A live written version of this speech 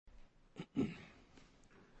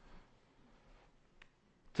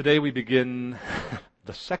Today we begin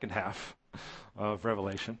the second half of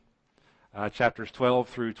Revelation, chapters 12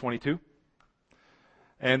 through 22.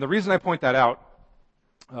 And the reason I point that out,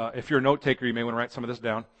 if you're a note taker, you may want to write some of this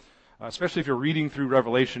down, especially if you're reading through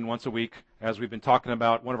Revelation once a week. As we've been talking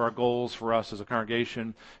about, one of our goals for us as a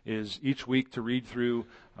congregation is each week to read through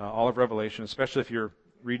all of Revelation, especially if you're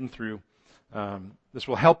reading through. This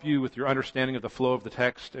will help you with your understanding of the flow of the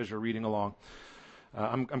text as you're reading along.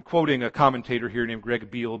 I'm quoting a commentator here named Greg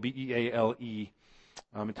Beale, B-E-A-L-E.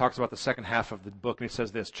 He talks about the second half of the book, and he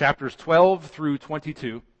says this: chapters 12 through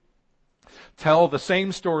 22 tell the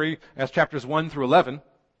same story as chapters 1 through 11,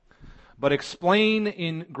 but explain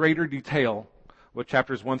in greater detail what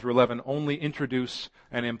chapters 1 through 11 only introduce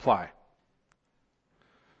and imply.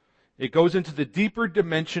 It goes into the deeper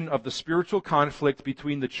dimension of the spiritual conflict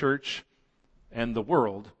between the church and the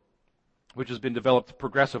world, which has been developed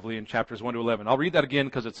progressively in chapters 1 to 11. I'll read that again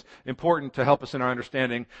because it's important to help us in our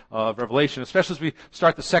understanding of Revelation, especially as we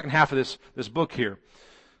start the second half of this book here.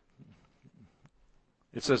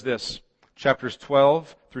 It says this: chapters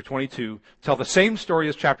 12 through 22 tell the same story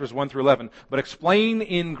as chapters 1 through 11, but explain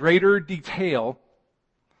in greater detail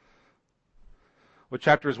what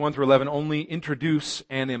chapters 1 through 11 only introduce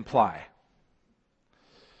and imply.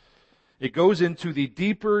 It goes into the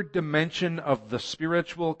deeper dimension of the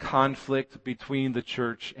spiritual conflict between the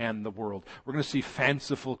church and the world. We're going to see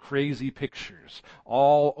fanciful, crazy pictures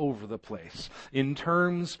all over the place in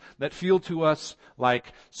terms that feel to us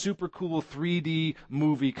like super cool 3D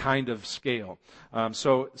movie kind of scale.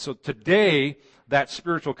 So today, that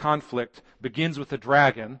spiritual conflict begins with the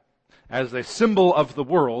dragon as a symbol of the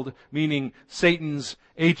world, meaning Satan's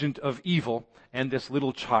agent of evil, and this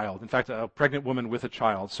little child. In fact, a pregnant woman with a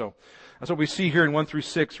child. So that's what we see here in 1 through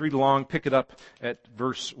 6. Read along, pick it up at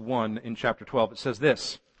verse 1 in chapter 12. It says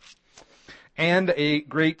this: and a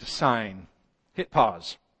great sign. Hit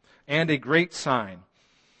pause. And a great sign.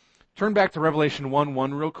 Turn back to Revelation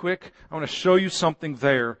 1:1 real quick. I want to show you something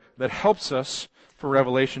there that helps us for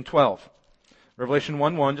Revelation 12. Revelation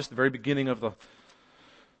 1:1, just the very beginning of the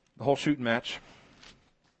whole shooting match.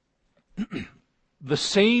 The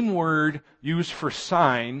same word used for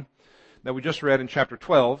sign that we just read in chapter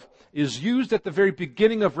 12 is used at the very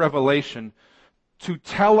beginning of Revelation to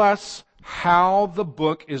tell us how the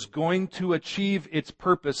book is going to achieve its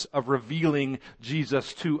purpose of revealing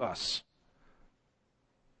Jesus to us.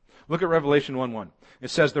 Look at Revelation 1:1.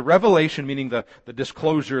 It says the revelation, meaning the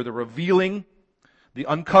disclosure, the revealing, the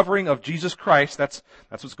uncovering of Jesus Christ. That's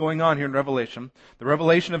what's going on here in Revelation. The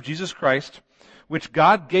revelation of Jesus Christ, which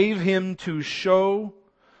God gave him to show,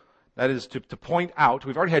 that is to point out.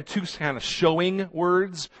 We've already had two kind of showing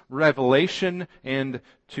words, revelation and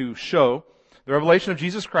to show. The revelation of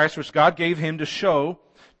Jesus Christ, which God gave him to show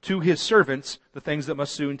to his servants the things that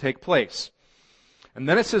must soon take place. And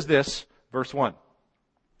then it says this, verse 1.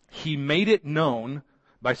 He made it known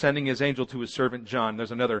by sending his angel to his servant John.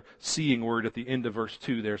 There's another seeing word at the end of verse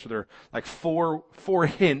 2 there. So there are like four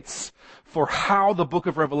hints for how the book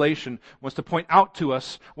of Revelation wants to point out to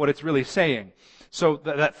us what it's really saying. So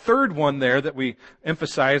that third one there that we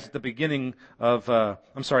emphasize at the beginning of,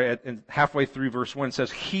 halfway through verse 1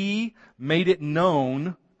 says, he made it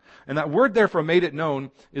known. And that word there for made it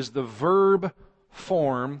known is the verb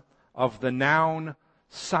form of the noun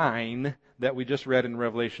sign that we just read in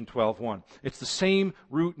Revelation 12:1. It's the same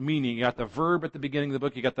root meaning. You got the verb at the beginning of the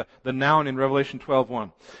book. You got the noun in Revelation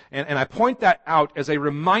 12:1. And I point that out as a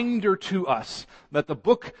reminder to us that the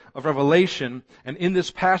book of Revelation and in this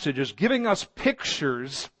passage is giving us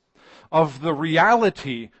pictures of the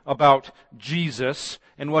reality about Jesus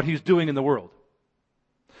and what he's doing in the world.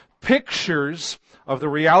 Pictures of the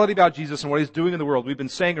reality about Jesus and what he's doing in the world. We've been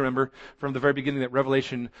saying, remember, from the very beginning that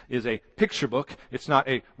Revelation is a picture book. It's not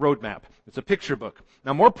a roadmap. It's a picture book.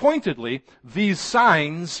 Now, more pointedly, these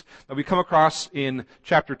signs that we come across in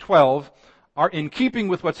chapter 12 are in keeping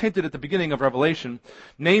with what's hinted at the beginning of Revelation,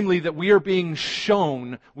 namely that we are being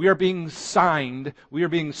shown, we are being signed, we are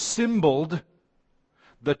being symboled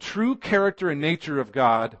the true character and nature of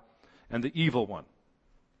God and the evil one.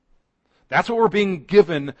 That's what we're being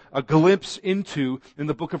given a glimpse into in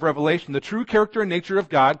the book of Revelation. The true character and nature of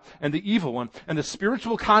God and the evil one. And the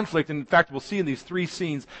spiritual conflict. And in fact, we'll see in these three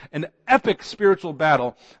scenes an epic spiritual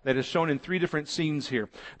battle that is shown in three different scenes here.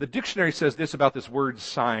 The dictionary says this about this word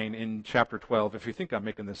sign in chapter 12. If you think I'm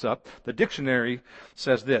making this up, the dictionary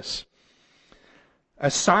says this: a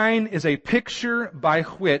sign is a picture by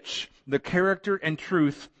which the character and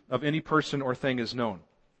truth of any person or thing is known.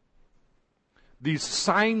 These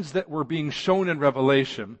signs that were being shown in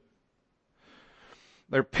Revelation,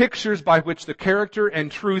 they're pictures by which the character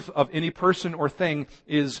and truth of any person or thing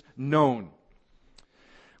is known.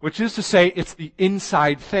 which is to say it's the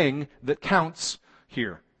inside thing that counts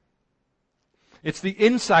here. It's the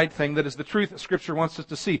inside thing that is the truth that Scripture wants us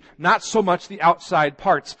to see, not so much the outside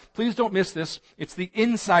parts. Please don't miss this. It's the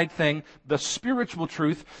inside thing, the spiritual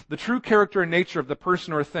truth, the true character and nature of the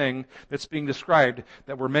person or thing that's being described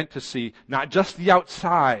that we're meant to see, not just the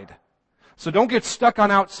outside. So don't get stuck on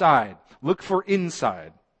outside. Look for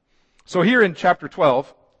inside. So here in chapter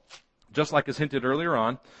 12, just like is hinted earlier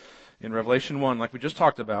on in Revelation 1, like we just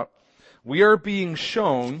talked about, we are being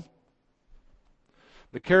shown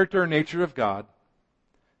the character and nature of God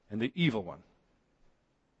and the evil one,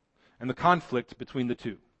 and the conflict between the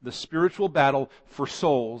two, the spiritual battle for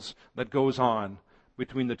souls that goes on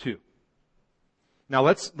between the two. Now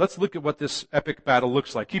let's look at what this epic battle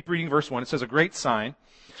looks like. Keep reading verse 1. It says, a great sign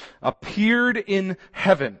appeared in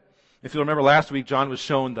heaven. If you'll remember last week, John was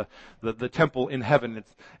shown the temple in heaven,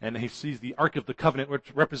 and he sees the Ark of the Covenant,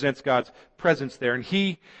 which represents God's presence there. And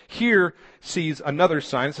he here sees another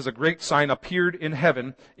sign. It says, a great sign appeared in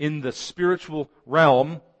heaven in the spiritual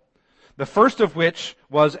realm. The first of which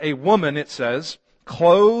was a woman, it says,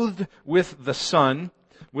 clothed with the sun,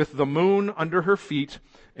 with the moon under her feet,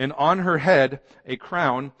 and on her head a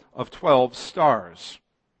crown of 12 stars.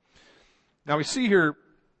 Now we see here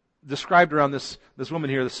described around this woman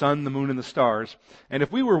here, the sun, the moon, and the stars. And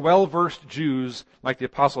if we were well-versed Jews, like the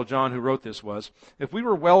Apostle John who wrote this was, if we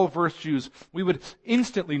were well-versed Jews, we would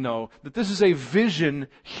instantly know that this is a vision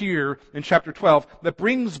here in chapter 12 that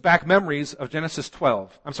brings back memories of Genesis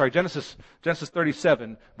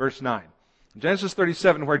 37, verse 9. Genesis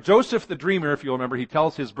 37, where Joseph the dreamer, if you'll remember, he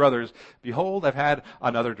tells his brothers, behold, I've had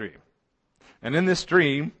another dream. And in this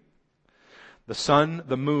dream, the sun,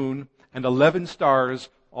 the moon, and 11 stars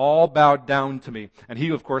all bowed down to me. And he,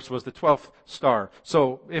 of course, was the 12th star.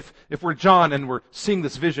 So if we're John and we're seeing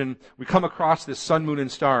this vision, we come across this sun, moon, and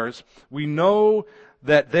stars, we know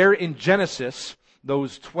that there in Genesis,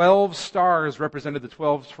 those 12 stars represented the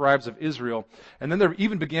 12 tribes of Israel. And then there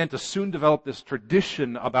even began to soon develop this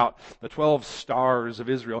tradition about the 12 stars of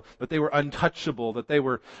Israel, that they were untouchable, that they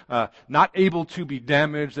were not able to be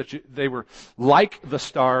damaged, that they were like the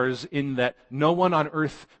stars in that no one on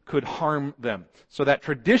earth could harm them. So that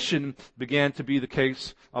tradition began to be the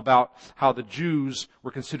case about how the Jews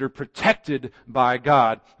were considered protected by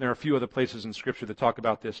God. There are a few other places in Scripture that talk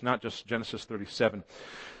about this, not just Genesis 37.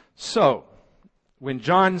 So, when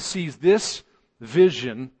John sees this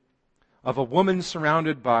vision of a woman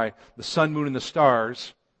surrounded by the sun, moon, and the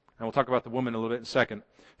stars, and we'll talk about the woman a little bit in a second,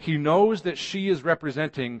 he knows that she is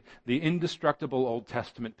representing the indestructible Old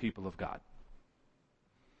Testament people of God.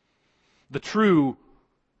 The true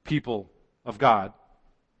people of God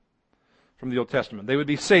from the Old Testament. They would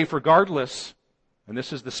be safe regardless, and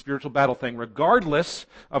this is the spiritual battle thing, regardless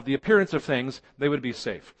of the appearance of things, they would be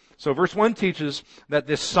safe. So verse 1 teaches that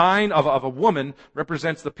this sign of a woman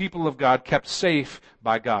represents the people of God kept safe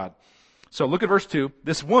by God. So look at verse 2.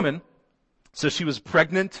 This woman says she was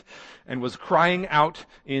pregnant and was crying out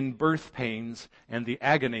in birth pains and the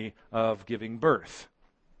agony of giving birth.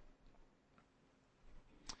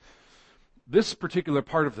 This particular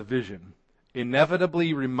part of the vision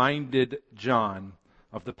inevitably reminded John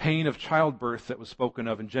of the pain of childbirth that was spoken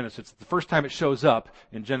of in Genesis. It's the first time it shows up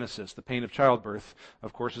in Genesis. The pain of childbirth,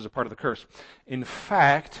 of course, is a part of the curse. In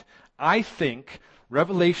fact, I think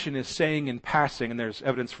Revelation is saying in passing, and there's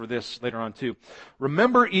evidence for this later on too,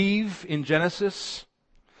 remember Eve in Genesis,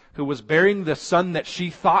 who was bearing the son that she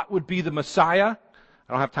thought would be the Messiah?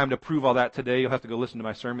 I don't have time to prove all that today. You'll have to go listen to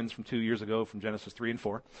my sermons from 2 years ago from Genesis 3 and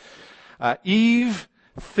 4. Eve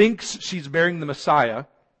thinks she's bearing the Messiah.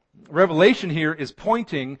 Revelation here is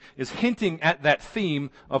hinting at that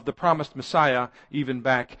theme of the promised Messiah even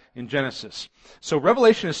back in Genesis. So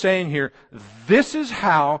Revelation is saying here, this is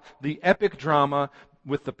how the epic drama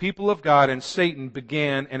with the people of God and Satan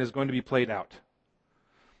began and is going to be played out.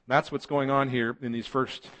 That's what's going on here in this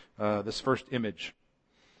first image.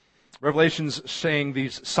 Revelation's saying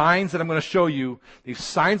these signs I'm going to show you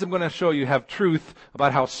have truth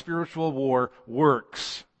about how spiritual war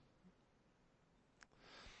works.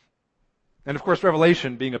 And of course,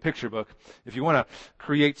 Revelation being a picture book, if you want to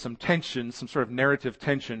create some tension, some sort of narrative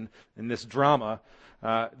tension in this drama,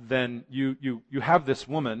 then you have this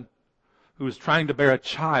woman who is trying to bear a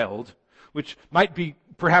child, which might be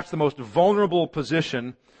perhaps the most vulnerable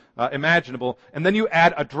position imaginable. And then you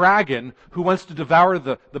add a dragon who wants to devour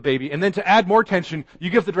the baby. And then to add more tension, you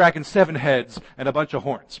give the dragon 7 heads and a bunch of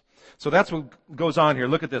horns. So that's what goes on here.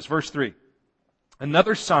 Look at this, verse 3.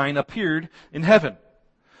 Another sign appeared in heaven.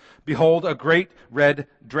 Behold, a great red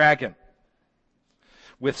dragon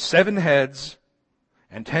with 7 heads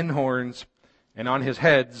and 10 horns, and on his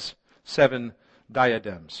heads 7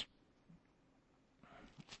 diadems.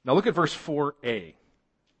 Now look at verse 4a.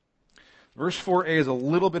 Verse 4a is a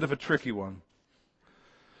little bit of a tricky one.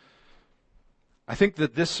 I think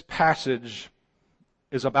that this passage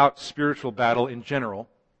is about spiritual battle in general,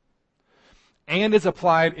 and is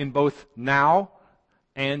applied in both now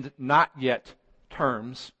and not yet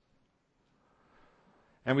terms.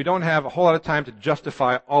 And we don't have a whole lot of time to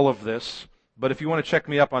justify all of this, but if you want to check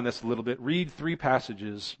me up on this a little bit, read 3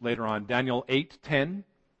 passages later on. Daniel 8:10,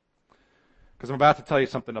 because I'm about to tell you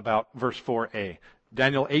something about verse 4a.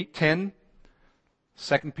 Daniel 8:10,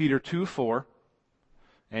 2 Peter 2:4,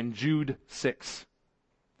 and Jude 6.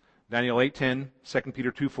 Daniel 8:10, 2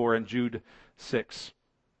 Peter 2:4, and Jude 6.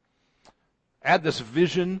 Add this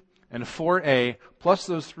vision and 4a, plus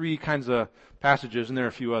those 3 kinds of passages, and there are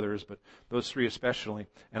a few others, but those 3 especially.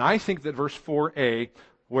 And I think that verse 4a,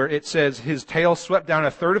 where it says, his tail swept down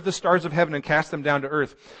 1/3 of the stars of heaven and cast them down to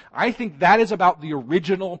earth, I think that is about the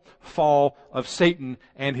original fall of Satan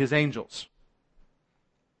and his angels.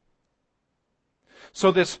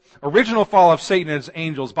 So this original fall of Satan and his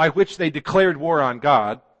angels, by which they declared war on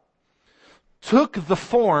God, took the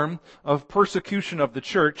form of persecution of the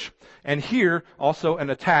church, and here also an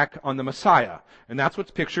attack on the Messiah. And that's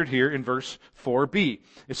what's pictured here in verse 4b.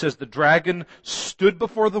 It says, the dragon stood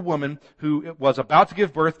before the woman who was about to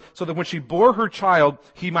give birth, so that when she bore her child,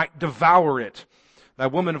 he might devour it.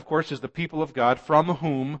 That woman, of course, is the people of God, from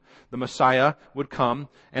whom the Messiah would come.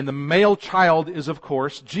 And the male child is, of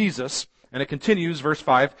course, Jesus. And it continues, verse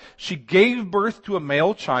 5, she gave birth to a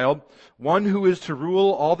male child, one who is to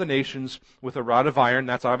rule all the nations with a rod of iron.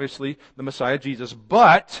 That's obviously the Messiah, Jesus.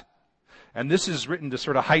 But, and this is written to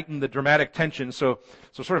sort of heighten the dramatic tension, so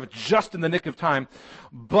sort of just in the nick of time,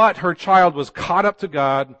 but her child was caught up to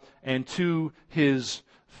God and to his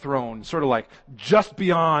throne, sort of like just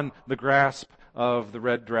beyond the grasp of the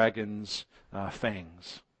red dragon's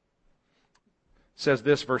fangs. It says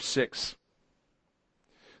this, verse 6.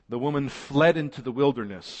 The woman fled into the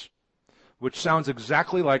wilderness, which sounds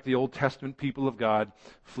exactly like the Old Testament people of God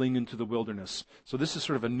fleeing into the wilderness. So this is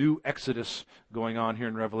sort of a new exodus going on here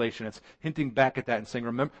in Revelation. It's hinting back at that and saying,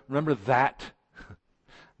 remember that?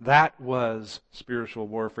 That was spiritual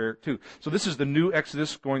warfare too. So this is the new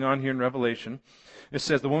exodus going on here in Revelation. It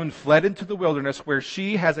says, the woman fled into the wilderness where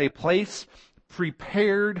she has a place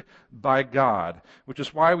prepared by God, which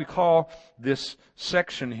is why we call this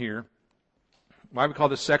section here,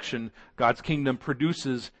 God's kingdom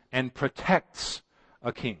produces and protects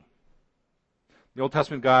a king. The Old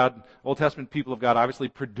Testament people of God obviously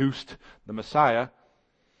produced the Messiah,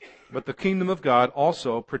 but the kingdom of God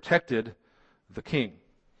also protected the king.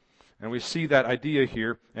 And we see that idea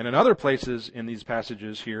here and in other places in these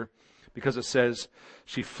passages here, because it says,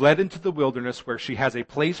 she fled into the wilderness where she has a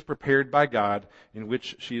place prepared by God in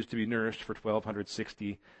which she is to be nourished for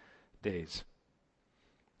 1,260 days.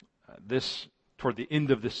 This, toward the end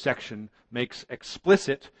of this section, makes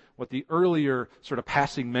explicit what the earlier sort of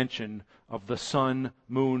passing mention of the sun,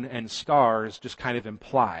 moon, and stars just kind of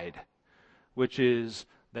implied, which is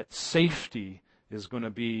that safety is going to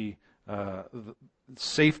be,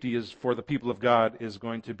 safety is for the people of God is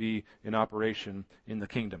going to be in operation in the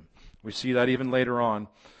kingdom. We see that even later on.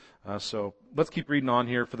 So let's keep reading on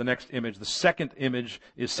here for the next image. The second image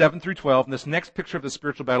is 7 through 12. And this next picture of the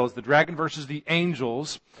spiritual battle is the dragon versus the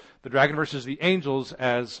angels. The dragon versus the angels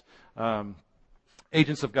as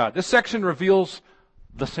agents of God. This section reveals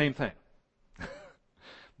the same thing.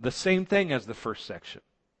 The same thing as the first section.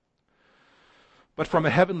 But from a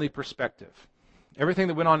heavenly perspective. Everything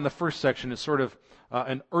that went on in the first section is sort of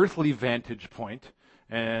an earthly vantage point.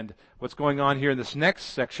 And what's going on here in this next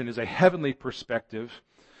section is a heavenly perspective.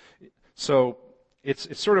 So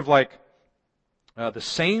it's sort of like the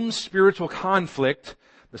same spiritual conflict,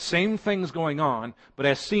 the same things going on, but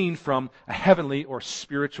as seen from a heavenly or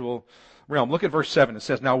spiritual realm. Look at verse 7. It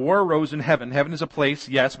says, now war arose in heaven. Heaven is a place,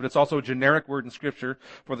 yes, but it's also a generic word in Scripture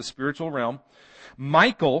for the spiritual realm.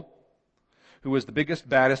 Michael, who is the biggest,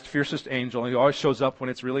 baddest, fiercest angel, and he always shows up when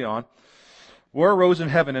it's really on. War arose in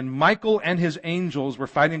heaven, and Michael and his angels were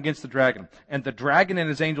fighting against the dragon. And the dragon and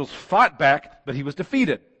his angels fought back, but he was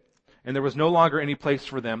defeated. And there was no longer any place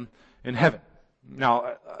for them in heaven.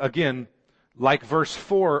 Now, again, like verse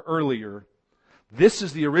 4 earlier, this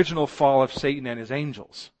is the original fall of Satan and his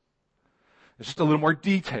angels. It's just a little more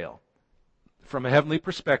detail from a heavenly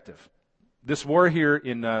perspective. This war here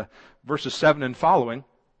in verses 7 and following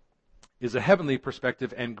is a heavenly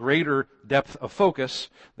perspective and greater depth of focus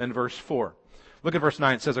than verse 4. Look at verse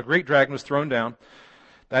 9. It says, a great dragon was thrown down,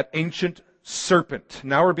 that ancient serpent.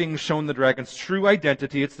 Now we're being shown the dragon's true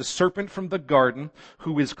identity. It's the serpent from the garden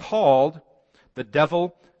who is called the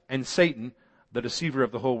devil and Satan, the deceiver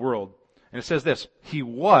of the whole world. And it says this, he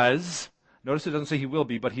was, notice it doesn't say he will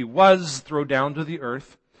be, but he was thrown down to the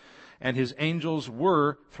earth, and his angels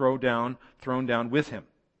were thrown down with him.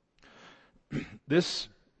 This,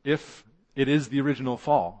 if it is the original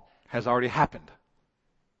fall, has already happened.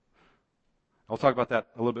 I'll talk about that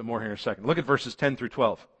a little bit more here in a second. Look at verses 10 through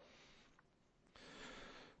 12.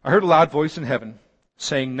 I heard a loud voice in heaven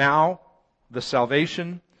saying, now the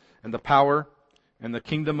salvation and the power and the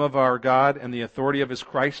kingdom of our God and the authority of his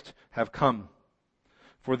Christ have come.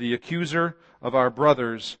 For the accuser of our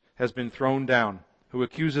brothers has been thrown down, who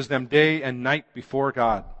accuses them day and night before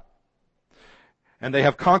God. And they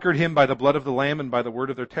have conquered him by the blood of the Lamb and by the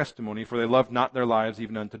word of their testimony, for they loved not their lives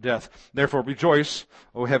even unto death. Therefore rejoice,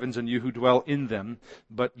 O heavens, and you who dwell in them.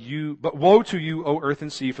 But woe to you, O earth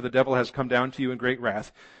and sea, for the devil has come down to you in great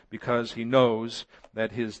wrath, because he knows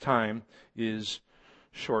that his time is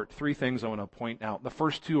short. Three things I want to point out. The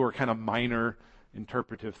first two are kind of minor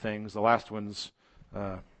interpretive things. The last one's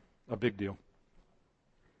a big deal.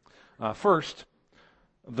 First,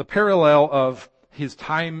 the parallel of his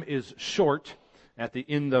time is short at the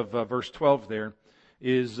end of verse 12 there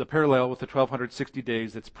is a parallel with the 1260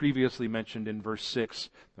 days that's previously mentioned in verse 6.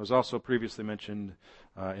 It was also previously mentioned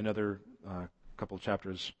in other couple of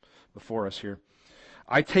chapters before us here.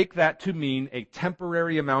 I take that to mean a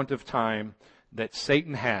temporary amount of time that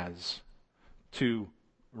Satan has to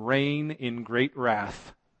reign in great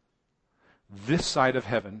wrath this side of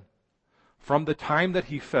heaven from the time that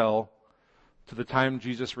he fell to the time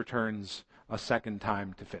Jesus returns a second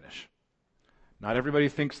time to finish. Not everybody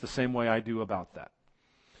thinks the same way I do about that.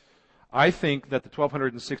 I think that the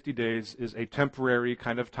 1260 days is a temporary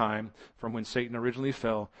kind of time from when Satan originally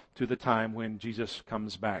fell to the time when Jesus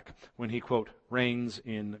comes back, when he, quote, reigns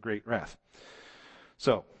in great wrath.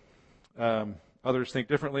 So, others think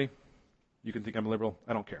differently. You can think I'm a liberal.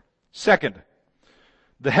 I don't care. Second,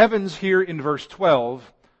 the heavens here in verse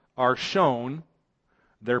 12 are shown,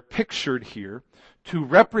 they're pictured here, to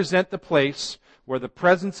represent the place where the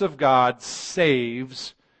presence of God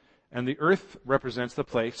saves, and the earth represents the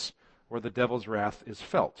place where the devil's wrath is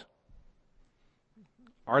felt.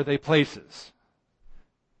 Are they places?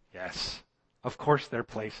 Yes, of course they're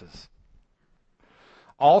places.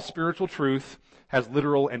 All spiritual truth has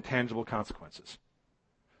literal and tangible consequences.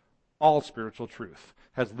 All spiritual truth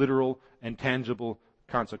has literal and tangible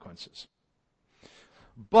consequences.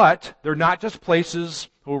 But they're not just places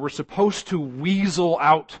where we're supposed to weasel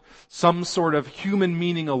out some sort of human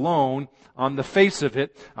meaning alone on the face of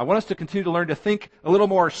it. I want us to continue to learn to think a little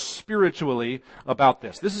more spiritually about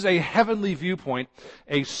this. This is a heavenly viewpoint,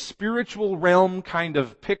 a spiritual realm kind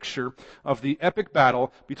of picture of the epic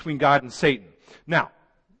battle between God and Satan. Now,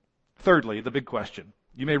 thirdly, the big question.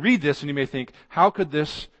 You may read this and you may think, how could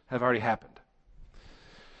this have already happened?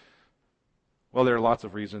 Well, there are lots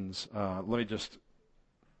of reasons. Let me just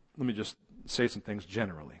say some things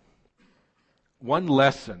generally. One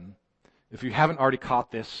lesson, if you haven't already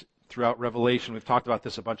caught this throughout Revelation, we've talked about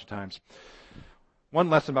this a bunch of times. One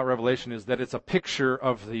lesson about Revelation is that it's a picture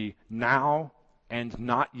of the now and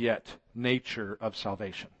not yet nature of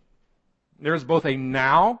salvation. There is both a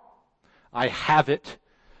now, I have it,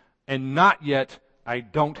 and not yet, I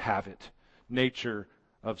don't have it, nature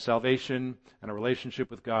of salvation and a relationship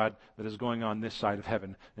with God that is going on this side of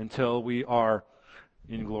heaven until we are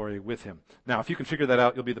in glory with him. Now, if you can figure that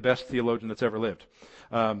out, you'll be the best theologian that's ever lived.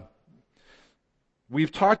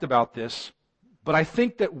 We've talked about this, but I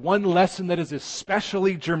think that one lesson that is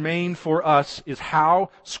especially germane for us is how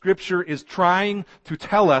Scripture is trying to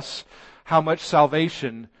tell us how much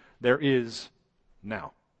salvation there is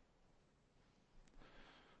now.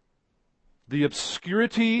 The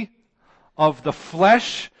obscurity of the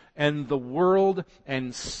flesh and the world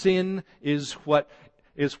and sin is what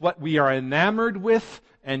we are enamored with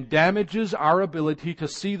and damages our ability to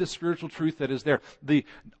see the spiritual truth that is there. The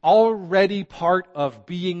already part of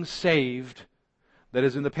being saved that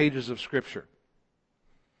is in the pages of Scripture.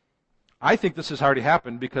 I think this has already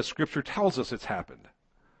happened because Scripture tells us it's happened.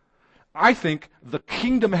 I think the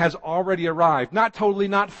kingdom has already arrived. Not totally,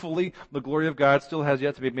 not fully. The glory of God still has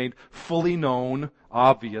yet to be made fully known,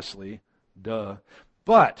 obviously. Duh.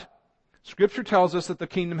 But Scripture tells us that the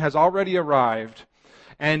kingdom has already arrived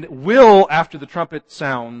and will, after the trumpet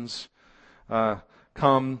sounds,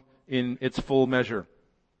 come in its full measure.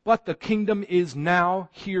 But the kingdom is now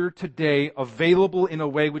here today, available in a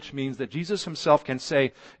way which means that Jesus himself can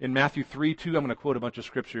say in Matthew 3:2, I'm going to quote a bunch of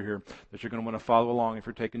scripture here that you're going to want to follow along if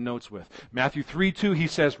you're taking notes with. Matthew 3:2, he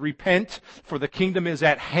says, repent, for the kingdom is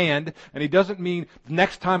at hand. And he doesn't mean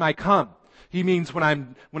next time I come. He means when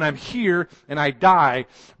I'm here and I die,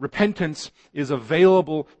 repentance is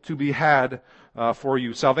available to be had for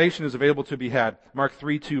you. Salvation is available to be had. Mark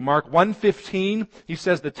 3:2. Mark 1:15, he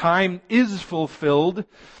says the time is fulfilled,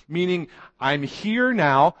 meaning I'm here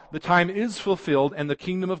now, the time is fulfilled, and the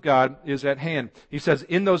kingdom of God is at hand. He says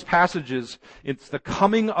in those passages, it's the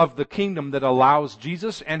coming of the kingdom that allows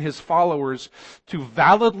Jesus and his followers to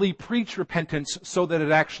validly preach repentance so that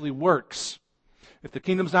it actually works. If the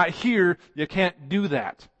kingdom's not here, you can't do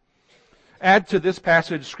that. Add to this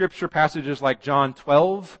passage scripture passages like John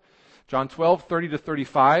 12,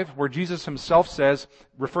 30-35, where Jesus himself says,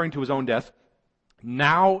 referring to his own death,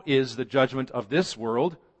 now is the judgment of this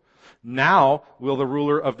world. Now will the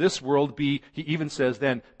ruler of this world be, he even says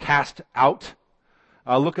then, cast out.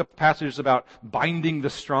 Look up passages about binding the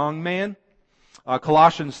strong man.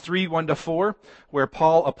 Colossians 3, 1-4, where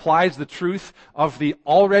Paul applies the truth of the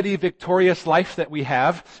already victorious life that we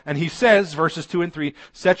have. And he says, verses 2 and 3,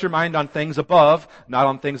 set your mind on things above, not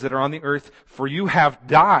on things that are on the earth, for you have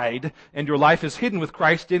died, and your life is hidden with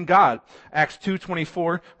Christ in God. Acts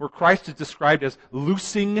 2:24, where Christ is described as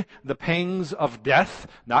loosing the pangs of death,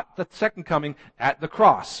 not the second coming, at the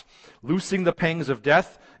cross. Loosing the pangs of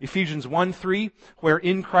death. Ephesians 1:3, where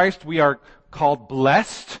in Christ we are called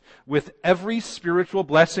blessed with every spiritual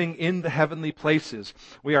blessing in the heavenly places.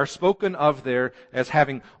 We are spoken of there as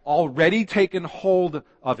having already taken hold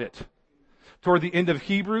of it. Toward the end of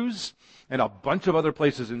Hebrews and a bunch of other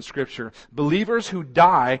places in Scripture, believers who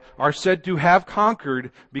die are said to have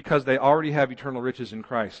conquered because they already have eternal riches in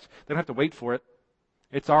Christ. They don't have to wait for it.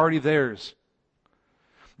 It's already theirs.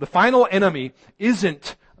 The final enemy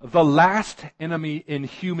isn't the last enemy in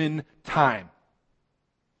human time.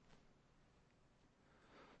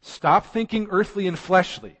 Stop thinking earthly and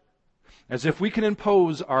fleshly, as if we can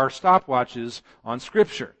impose our stopwatches on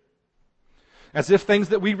Scripture. As if things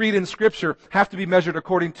that we read in Scripture have to be measured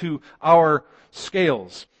according to our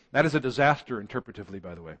scales. That is a disaster interpretively,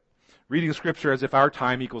 by the way. Reading Scripture as if our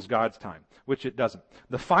time equals God's time, which it doesn't.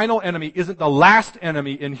 The final enemy isn't the last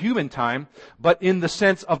enemy in human time, but in the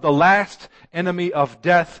sense of the last enemy of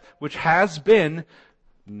death, which has been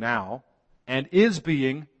now and is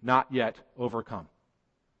being not yet overcome.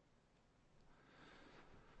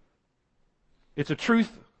 It's a truth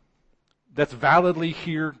that's validly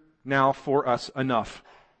here now for us enough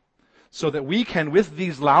so that we can, with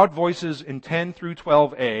these loud voices in 10 through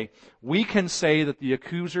 12a, we can say that the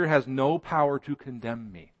accuser has no power to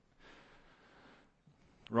condemn me.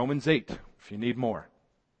 Romans 8, if you need more.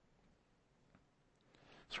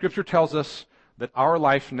 Scripture tells us that our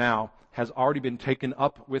life now has already been taken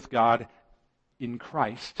up with God in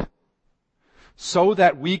Christ, so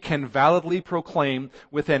that we can validly proclaim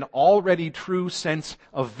with an already true sense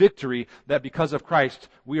of victory that because of Christ,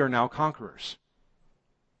 we are now conquerors.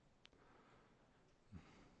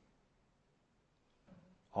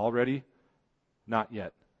 Already? Not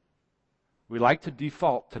yet. We like to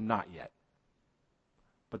default to not yet.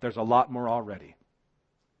 But there's a lot more already.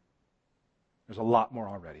 There's a lot more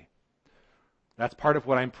already. That's part of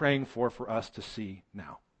what I'm praying for us to see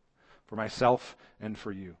now. For myself and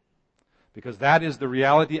for you. Because that is the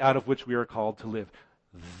reality out of which we are called to live.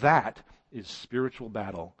 That is spiritual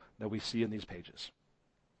battle that we see in these pages.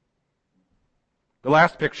 The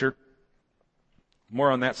last picture,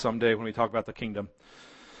 more on that someday when we talk about the kingdom.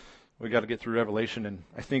 We've got to get through Revelation, and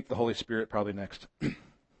I think the Holy Spirit probably next.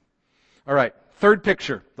 All right, third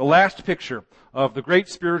picture, the last picture of the great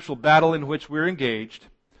spiritual battle in which we're engaged,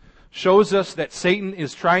 shows us that Satan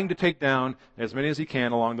is trying to take down as many as he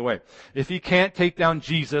can along the way. If he can't take down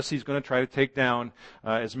Jesus, he's going to try to take down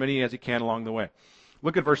as many as he can along the way.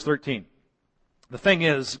 Look at verse 13. The thing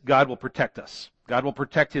is, God will protect us. God will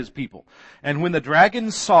protect his people. And when the dragon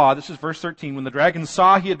saw, this is verse 13, when the dragon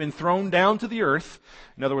saw he had been thrown down to the earth,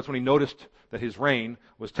 in other words, when he noticed that his reign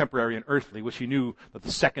was temporary and earthly, which he knew that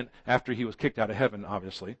the second after he was kicked out of heaven,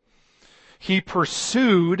 obviously, he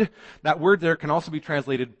pursued, that word there can also be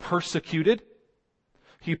translated persecuted.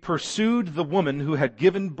 He pursued the woman who had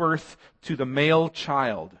given birth to the male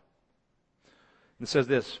child. It says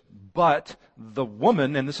this, but the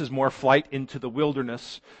woman, and this is more flight into the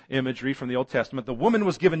wilderness imagery from the Old Testament, the woman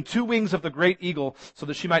was given 2 wings of the great eagle so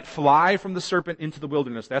that she might fly from the serpent into the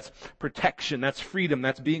wilderness. That's protection, that's freedom,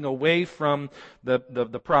 that's being away from the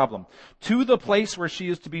problem. To the place where she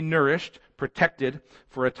is to be nourished, protected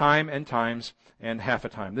for a time and times and half a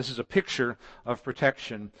time. This is a picture of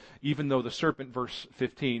protection, even though the serpent, verse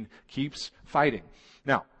 15, keeps fighting.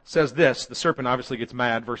 Now, it says this, the serpent obviously gets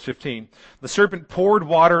mad, verse 15. The serpent poured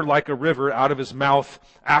water like a river out of his mouth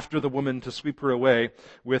after the woman to sweep her away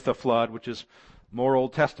with a flood, which is more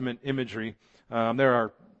Old Testament imagery. There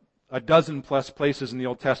are a dozen plus places in the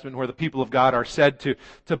Old Testament where the people of God are said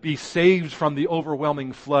to be saved from the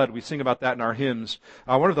overwhelming flood. We sing about that in our hymns.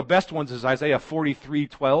 One of the best ones is Isaiah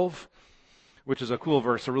 43:12, which is a cool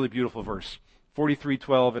verse, a really beautiful verse.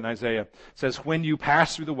 43:12 in Isaiah says, "When you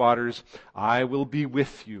pass through the waters, I will be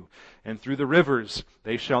with you, and through the rivers,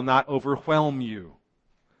 they shall not overwhelm you."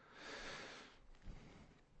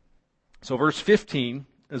 So verse 15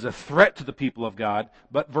 is a threat to the people of God,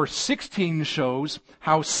 but verse 16 shows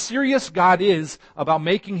how serious God is about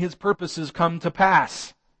making His purposes come to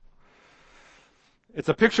pass. It's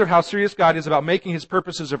a picture of how serious God is about making His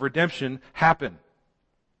purposes of redemption happen.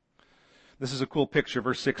 This is a cool picture,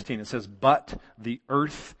 verse 16. It says, "But the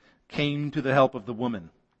earth came to the help of the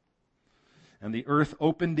woman, and the earth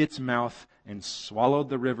opened its mouth and swallowed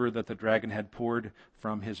the river that the dragon had poured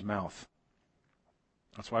from his mouth."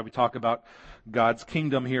 That's why we talk about God's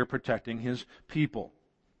kingdom here protecting His people.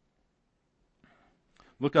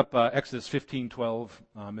 Look up Exodus 15:12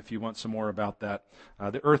 if you want some more about that.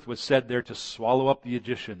 The earth was said there to swallow up the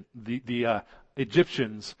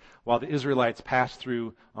Egyptians while the Israelites passed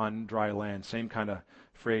through on dry land. Same kind of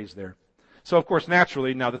phrase there. So, of course,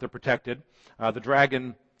 naturally, now that they're protected, the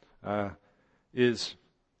dragon is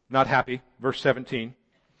not happy. Verse 17.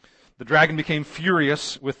 "The dragon became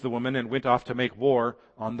furious with the woman and went off to make war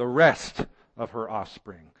on the rest of her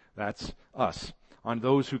offspring." That's us. On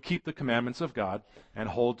those who keep the commandments of God and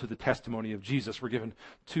hold to the testimony of Jesus. We're given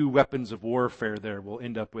two weapons of warfare there we'll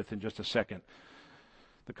end up with in just a second.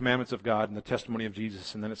 The commandments of God and the testimony of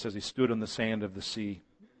Jesus. And then it says He stood on the sand of the sea,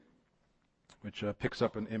 which picks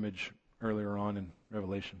up an image earlier on in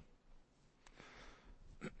Revelation.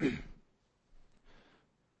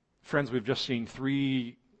 Friends, we've just seen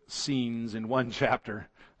three scenes in one chapter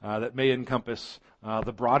that may encompass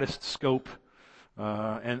the broadest scope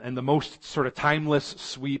and the most sort of timeless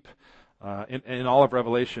sweep in all of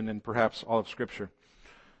Revelation and perhaps all of Scripture.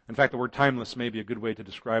 In fact, the word timeless may be a good way to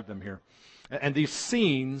describe them here. And these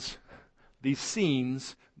scenes,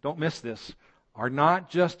 don't miss this, are not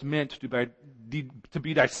just meant to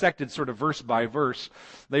be dissected sort of verse by verse.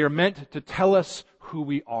 They are meant to tell us who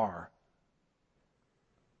we are.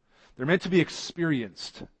 They're meant to be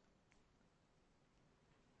experienced.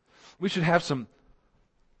 We should have some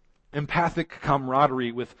empathic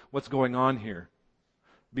camaraderie with what's going on here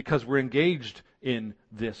because we're engaged in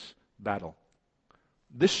this battle.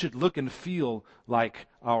 This should look and feel like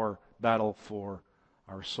our battle for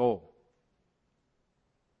our soul.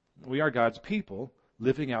 We are God's people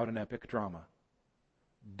living out an epic drama.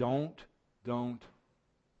 Don't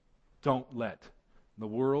let the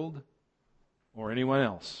world or anyone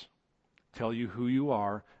else tell you who you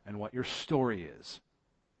are and what your story is.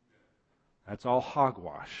 That's all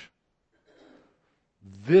hogwash.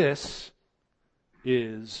 This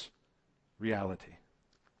is reality.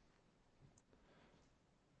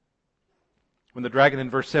 When the dragon in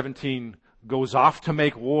verse 17 goes off to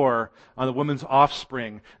make war on the woman's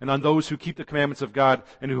offspring and on those who keep the commandments of God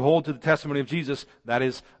and who hold to the testimony of Jesus, that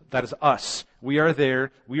is us. We are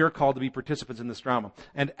there. We are called to be participants in this drama.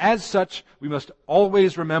 And as such, we must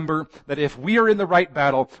always remember that if we are in the right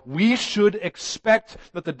battle, we should expect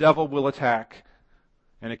that the devil will attack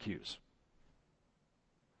and accuse.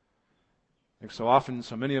 And so often,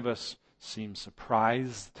 so many of us seem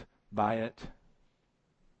surprised by it.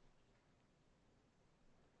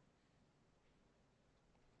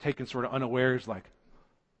 Taken sort of unawares, like,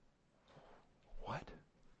 what?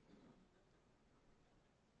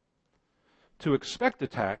 To expect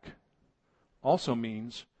attack also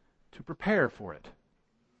means to prepare for it.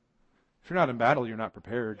 If you're not in battle, you're not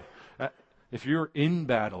prepared. If you're in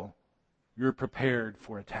battle, you're prepared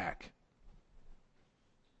for attack.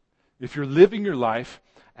 If you're living your life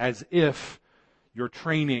as if you're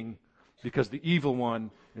training because the evil one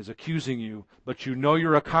is accusing you, but you know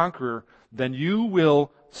you're a conqueror, then you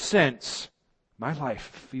will sense, my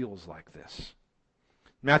life feels like this.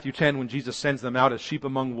 Matthew 10, when Jesus sends them out as sheep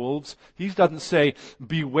among wolves, He doesn't say,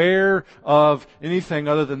 beware of anything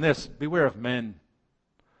other than this. Beware of men.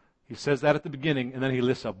 He says that at the beginning, and then He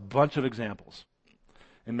lists a bunch of examples.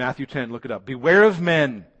 In Matthew 10, look it up. Beware of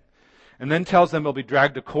men. And then tells them they'll be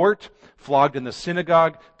dragged to court, flogged in the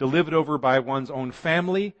synagogue, delivered over by one's own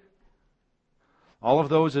family. All of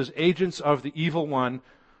those as agents of the evil one,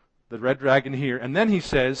 the red dragon here. And then He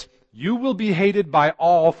says, you will be hated by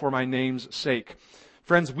all for my name's sake.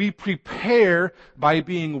 Friends, we prepare by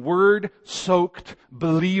being word-soaked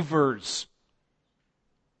believers.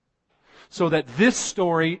 So that this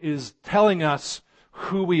story is telling us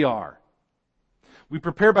who we are. We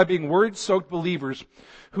prepare by being word-soaked believers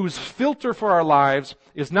whose filter for our lives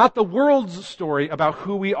is not the world's story about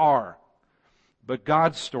who we are, but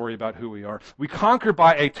God's story about who we are. We conquer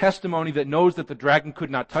by a testimony that knows that the dragon could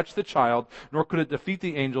not touch the child, nor could it defeat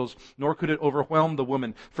the angels, nor could it overwhelm the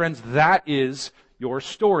woman. Friends, that is your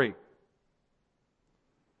story.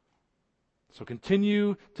 So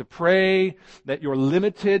continue to pray that your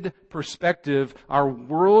limited perspective, our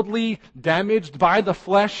worldly, damaged by the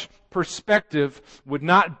flesh perspective, would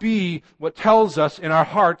not be what tells us in our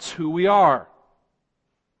hearts who we are.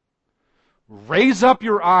 Raise up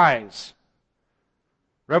your eyes.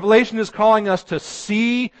 Revelation is calling us to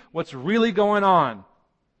see what's really going on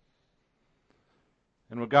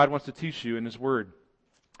and what God wants to teach you in His Word.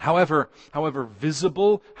 However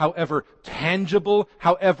visible, however tangible,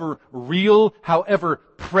 however real, however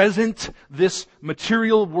present this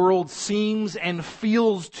material world seems and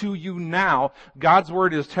feels to you now, God's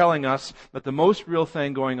Word is telling us that the most real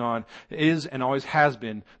thing going on is and always has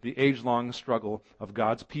been the age-long struggle of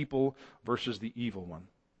God's people versus the evil one.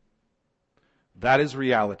 That is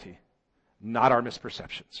reality, not our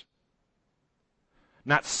misperceptions.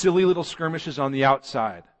 Not silly little skirmishes on the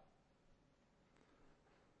outside.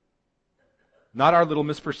 Not our little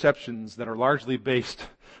misperceptions that are largely based,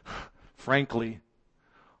 frankly,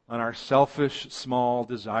 on our selfish, small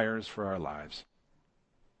desires for our lives.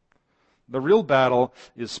 The real battle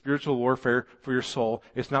is spiritual warfare for your soul.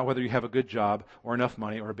 It's not whether you have a good job or enough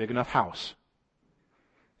money or a big enough house.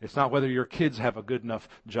 It's not whether your kids have a good enough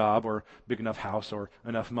job or big enough house or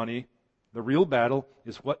enough money. The real battle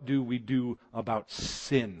is what do we do about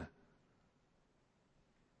sin?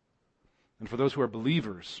 And for those who are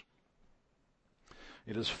believers,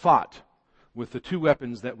 it is fought with the two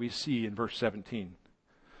weapons that we see in verse 17.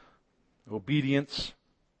 Obedience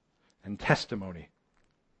and testimony.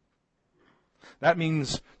 That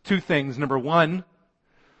means two things. Number one,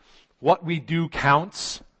 what we do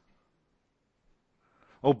counts.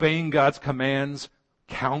 Obeying God's commands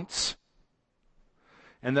counts.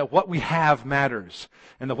 And that what we have matters.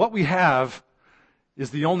 And that what we have is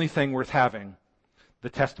the only thing worth having, the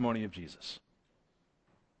testimony of Jesus.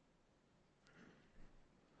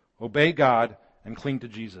 Obey God and cling to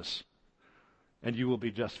Jesus, and you will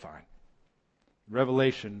be just fine.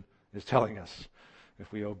 Revelation is telling us,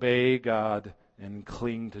 if we obey God and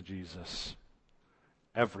cling to Jesus,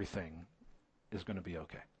 everything is going to be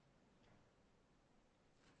okay.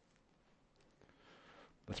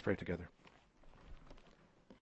 Let's pray together.